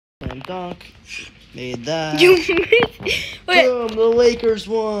Slam dunk. Made that. You missed. Okay. Boom, the Lakers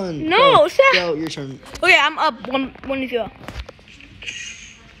won. No, stop. Go, your turn. Okay, I'm up 1-0.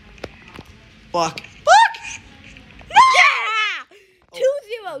 Fuck. Yeah!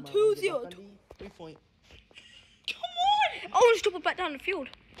 2-0, 2-0. 3 point. Come on! Oh, stupid back down the field.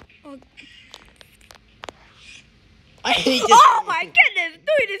 Oh, I hate this. oh my goodness!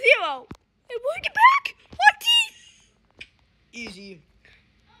 3-0. Hey, we'll get back. What? Easy.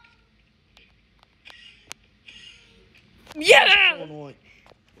 Yeah! Illinois.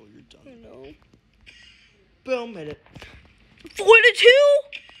 Oh, you're done. No. Boom, made it. 4-2.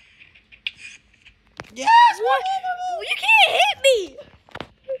 Yes! What? You can't hit me.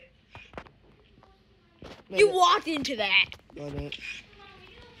 Made You it. walked into that. Got it.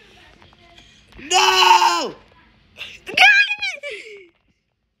 No!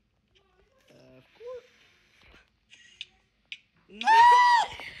 No!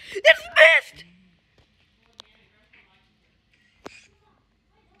 It's missed.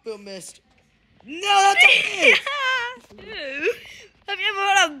 Boom, missed. No, that's a miss. Have you ever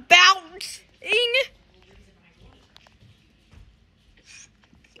heard of bouncing?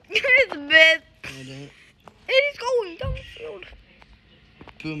 It's missed. Made it. And he's going down the field.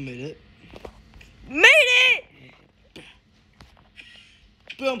 Boom, made it. Made it.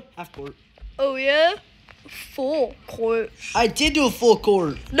 Boom, half court. Oh yeah. Full court. I did do a full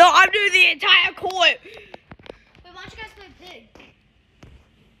court. No, I'm doing the entire court. Wait, why don't you guys play pig?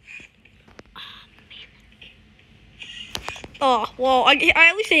 Oh well, I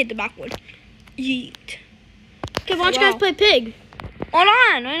at least hit the backwood. Yeet. Okay, why don't you Wow. guys play pig? Hold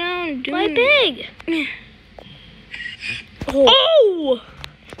on, I know. I'm Play doing pig. Oh!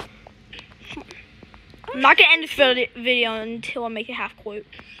 I'm not gonna end this video until I make it half court.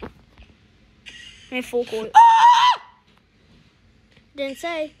 I mean full court. Didn't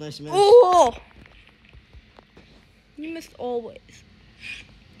say. Nice miss. Oh! You missed always.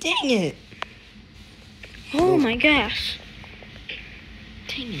 Dang it. Oh my gosh.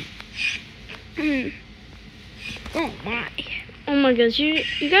 Dang it. Mm. Oh my. Oh my gosh, you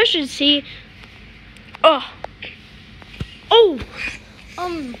guys should see. Oh. Oh.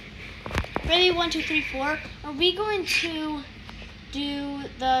 Ready? 1, 2, 3, 4. Are we going to do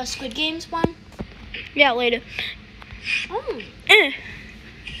the Squid Games one? Yeah, later. Oh. Eh.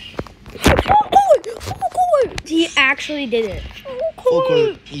 Full court! Full court! He actually did it. Full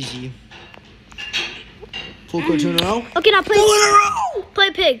court. Easy. Full court 2 in a row. Okay, now play. 2 in a row.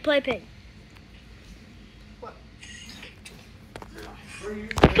 Play pig. Play pig.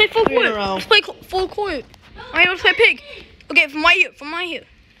 Play full 3 in a court. row. Let's play full court. Alright, let's play pig. Okay, from right here. From right here.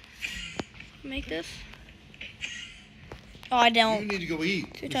 Make this. Oh, I You don't. need to go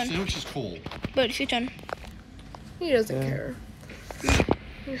eat. Your The turn. sandwich is cold. But it's your turn. He doesn't care.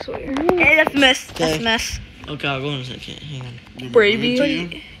 Hey, that's a mess. That's Okay. a mess. Okay, I'll go in a second. Hang on. You want Brady. me to bring it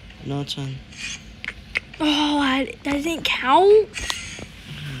to you? No, it's fine. Oh, that didn't count?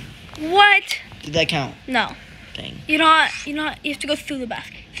 What? Did that count? No. Dang. You have to go through the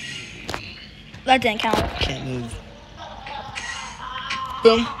basket. That didn't count. Can't move.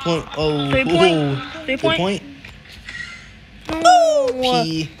 Boom. Point. Oh. 3 point. Ooh. 3 Good point. point. No.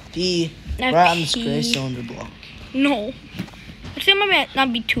 P. Not Right on the P. square cylinder block. No. I think it might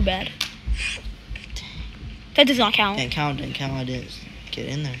not be too bad. That does not count. Didn't count. Didn't count. I didn't get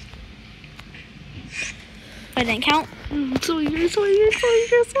in there. That didn't count. So you.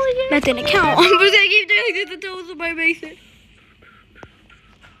 That didn't count. I'm just gonna keep doing this until somebody makes it.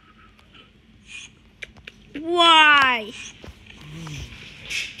 Why?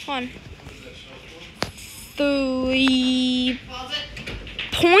 1, 3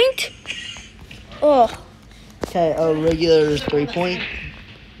 point. Oh, Okay, a regular 3 point.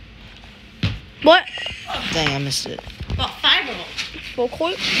 what? Dang, I missed it. About 5 of them. Full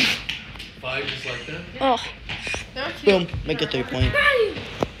court. 5 just like that? Oh, Boom. Make a 3 point.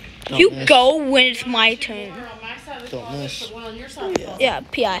 Don't you miss. go when it's my turn. One on my side of the Don't closet, miss. put one on your side of the closet. Yeah,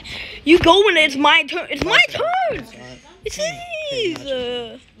 PI. You go when it's my turn. It's my turn. It's not. It's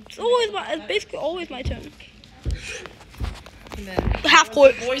Pretty much. It's always my. It's basically always my turn. And then Half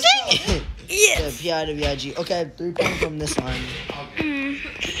court. boys Dang club. it. Yes. Yeah, PI to VIG. Okay, 3 point from this line.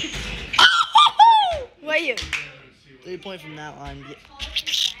 Right here. 3 point from that line.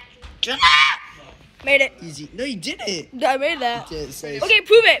 Yeah. Made it. Easy. No, you didn't. I made that. Didn't say. Okay,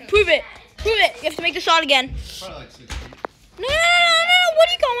 prove it. Prove it. Prove it. You have to make the shot again. Probably like 6 feet. No. What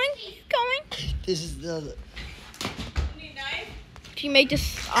are you going? Going? This is the. Need knife? If you make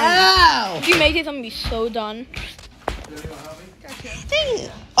this, Ow! if you make this, I'm gonna be so done. Dang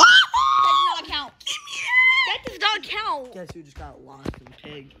it. That does not count. That does not count. Ow! Guess who just got lost in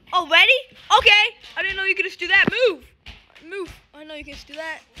pig? Oh, ready? Okay. I didn't know you could just do that. Move. Move. I know you can just do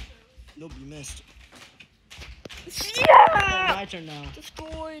that. Nope, you missed. Yeah! My turn now.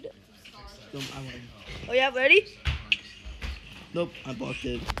 Destroyed. Boom, I win. Oh, yeah, ready? Nope, I blocked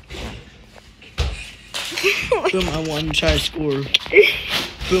it. Boom, I won. Try to score.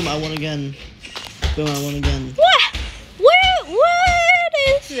 Boom, I won again. Boom, I won again. What?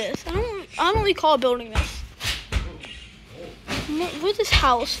 What is this? I don't recall building this. What's this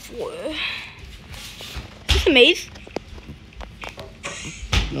house for? Is this a maze?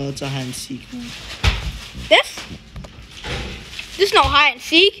 No, it's a hide and seek. This? This is no hide and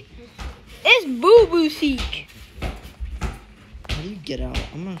seek. It's boo boo seek. How do you get out?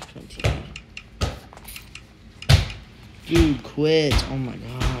 I'm not gonna teach you. Dude, quit. Oh my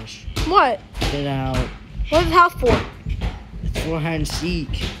gosh. What? Get out. What's the house for? It's for hide and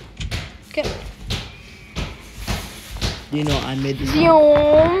seek. Okay. You know, I made this.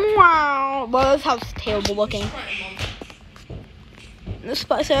 Wow. Well, this house is terrible looking. This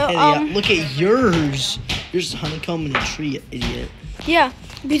spot, so, Hey, yeah, look at yours. Yours is honeycomb in a tree, idiot. yeah.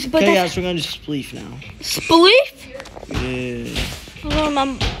 But Okay, that's guys, we're gonna do spleef now. spleef? Yeah. I don't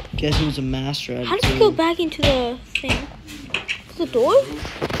remember. Guess who's a master at How it did you too? go back into the thing? The door?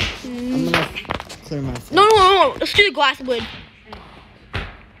 I'm gonna clear my phone. No. Let's do the glass wood.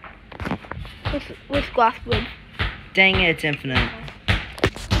 What's glass wood? Dang it, it's infinite.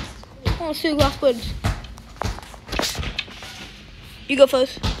 Oh, let's do glass wood. You go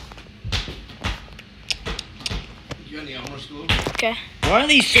first. You got any armor school? Okay. Why are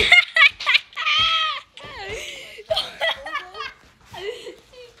these so...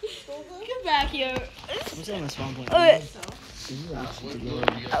 Get back here. What's on my spawn point? Okay.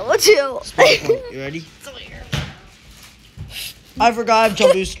 Let's chill. Spawn point. You ready? I forgot I have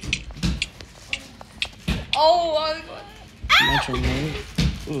jump boost. Oh, My turn, right?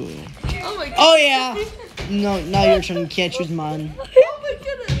 Ooh. oh my god. Oh yeah. No, now your turn. You can't choose mine. Oh my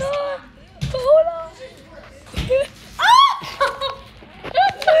goodness. Hold on.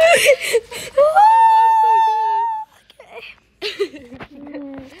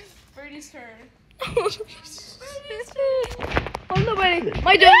 Birdie's turn. Oh no, buddy.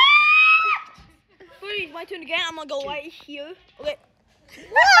 My turn. Buddy, my turn again. I'm gonna go right here. Okay.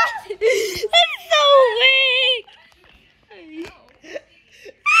 What? That's so weak.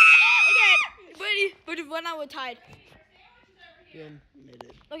 Okay, buddy, when I was tied. Boom, made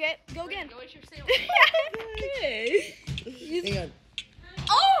it. Okay, go again. Go with your sail. Okay. Hang on.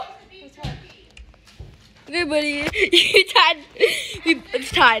 Oh! What's that? Okay, buddy. You tied.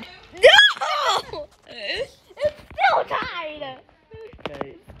 It's tied. No! It's still tied.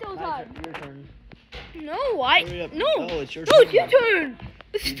 Okay. Still My tied. turn. Your turn. No, Hurry up. no. No, it's your No, turn. it's your turn.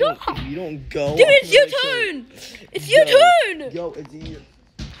 Stop. You don't go. Dude, it's your I'm gonna turn. It's your turn. Yo, it's your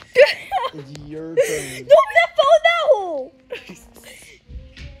turn. No, that fell in that hole.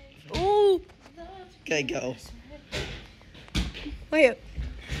 Ooh. Okay, go. Wait.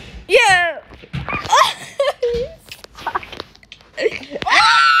 Yeah.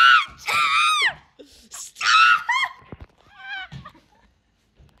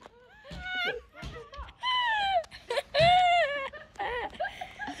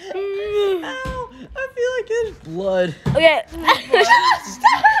 I feel like there's blood. Okay.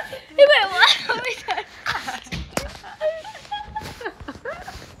 Stop. Wait, what? Oh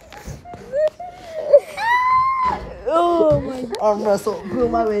my god. Arm wrestle.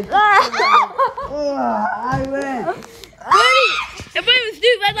 Boom, I win. I win. Everybody was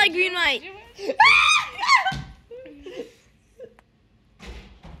do red light, green light.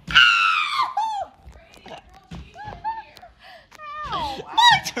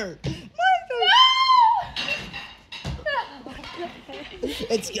 My turn.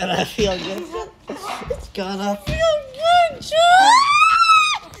 It's gonna feel good. It's gonna feel good, Joe.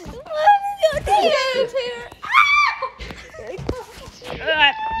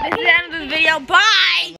 Alright, this is the end of this video. Bye!